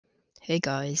Hey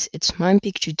guys, it's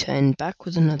MindPikachu10 back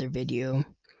with another video.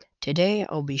 Today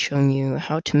I'll be showing you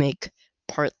how to make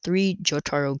part 3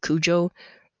 Jotaro Kujo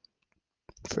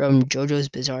from JoJo's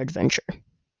Bizarre Adventure.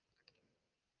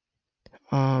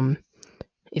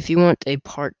 If you want a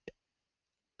part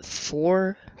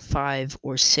 4, 5,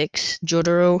 or 6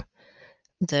 Jotaro,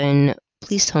 then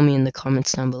please tell me in the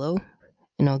comments down below,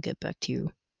 and I'll get back to you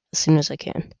as soon as I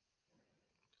can.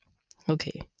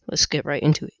 Okay, let's get right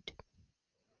into it.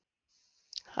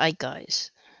 Hi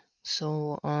guys.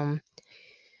 So,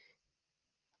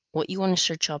 what you want to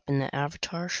search up in the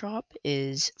avatar shop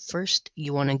is first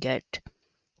you want to get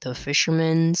the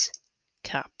fisherman's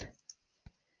cap.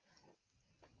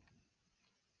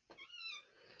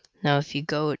 Now if you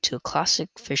go to classic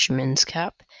fisherman's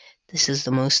cap, this is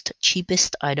the most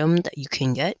cheapest item that you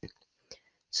can get.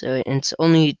 So it's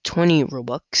only 20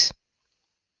 Robux.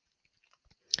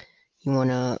 You want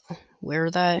to wear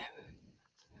that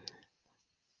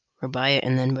or buy it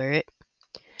and then wear it.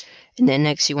 And then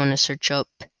next you want to search up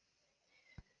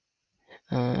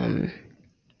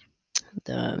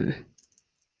the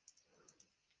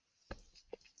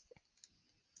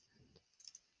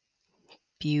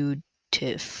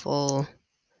beautiful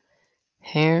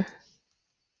hair.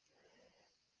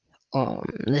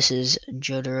 This is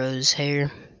Jotaro's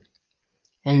hair,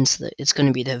 and it's going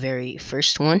to be the very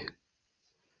first one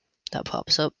that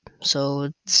pops up.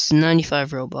 So it's 95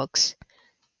 Robux.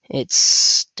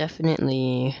 It's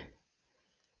definitely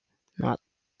not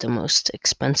the most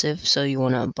expensive, so you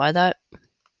want to buy that.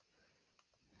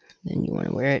 Then you want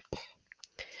to wear it.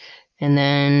 And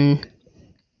then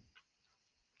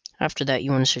after that,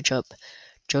 you want to search up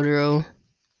Jotaro.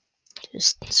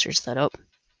 Just search that up.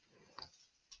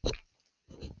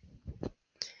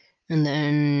 And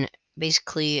then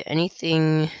basically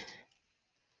anything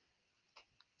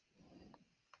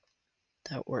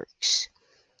that works.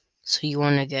 So you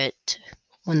want to get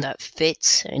one that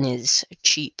fits and is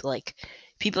cheap. Like,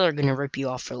 people are going to rip you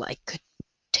off for like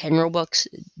 10 Robux.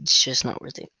 It's just not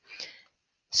worth it.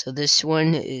 So this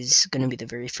one is going to be the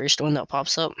very first one that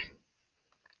pops up.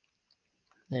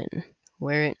 Then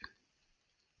wear it.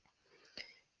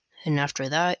 And after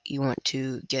that, you want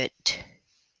to get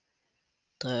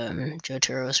the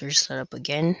Jotaro search set up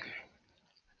again.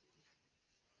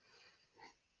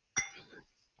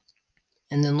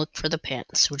 And then look for the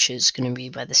pants, which is going to be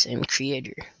by the same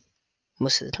creator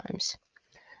most of the times.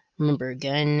 Remember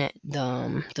again,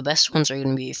 the best ones are going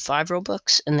to be 5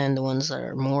 Robux, and then the ones that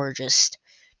are more just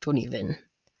don't even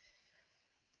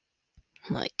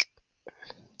like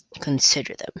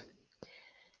consider them.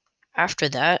 After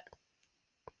that,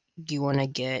 you want to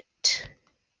get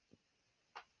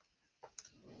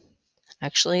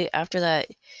after that,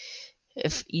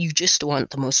 if you just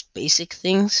want the most basic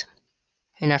things,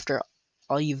 and after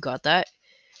all you've got that,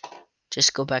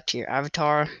 just go back to your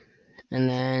avatar, and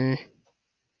then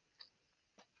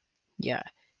yeah,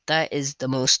 that is the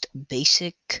most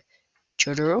basic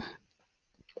Jotaro.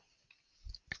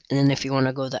 And then if you want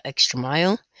to go the extra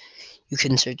mile, you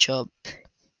can search up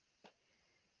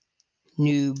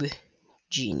Noob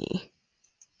Genie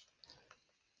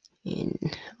in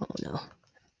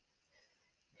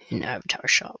Avatar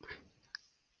Shop.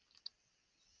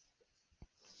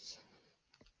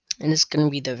 And it's going to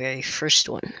be the very first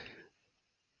one.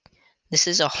 This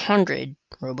is 100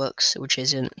 Robux, which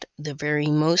isn't the very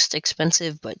most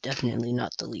expensive, but definitely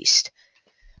not the least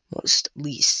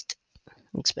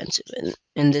expensive.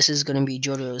 And this is going to be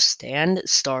Jotaro's stand,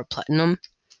 Star Platinum.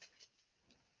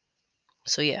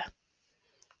 So yeah,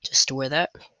 just wear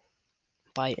that,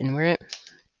 buy it and wear it.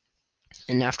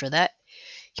 And after that,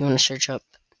 you want to search up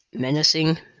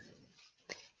Menacing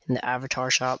in the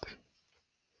Avatar Shop.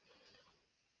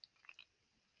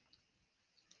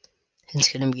 It's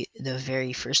going to be the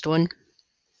very first one.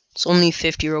 It's only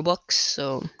 50 Robux,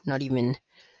 so not even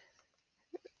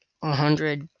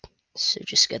 100. So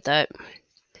just get that.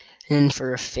 And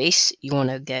for a face, you want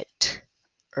to get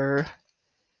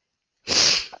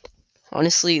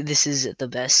Honestly, this is the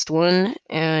best one,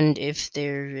 and if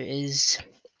there is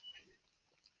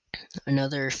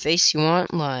another face you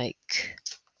want, like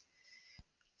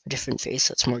a different face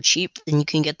that's more cheap, then you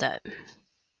can get that.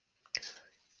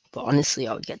 But honestly,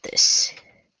 I would get this.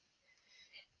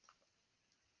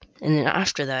 And then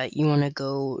after that, you want to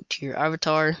go to your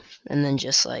avatar, and then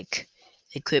just like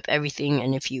equip everything,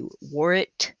 and if you wore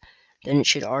it, then it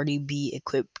should already be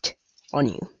equipped on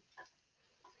you.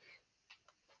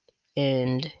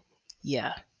 And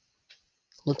yeah,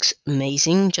 looks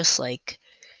amazing, just like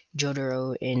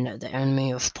Jotaro in the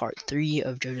anime of part 3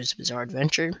 of JoJo's Bizarre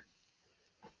Adventure.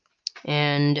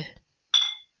 And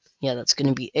yeah, that's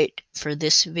gonna be it for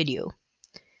this video.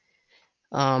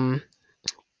 Um,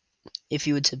 if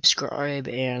you would subscribe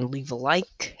and leave a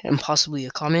like and possibly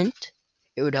a comment,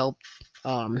 it would help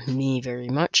me very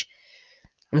much.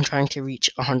 I'm trying to reach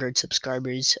 100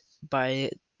 subscribers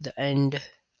by the end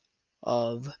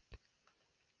of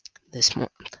this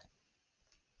month.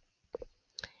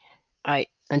 Alright,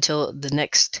 until the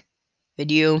next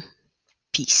video,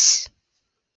 peace.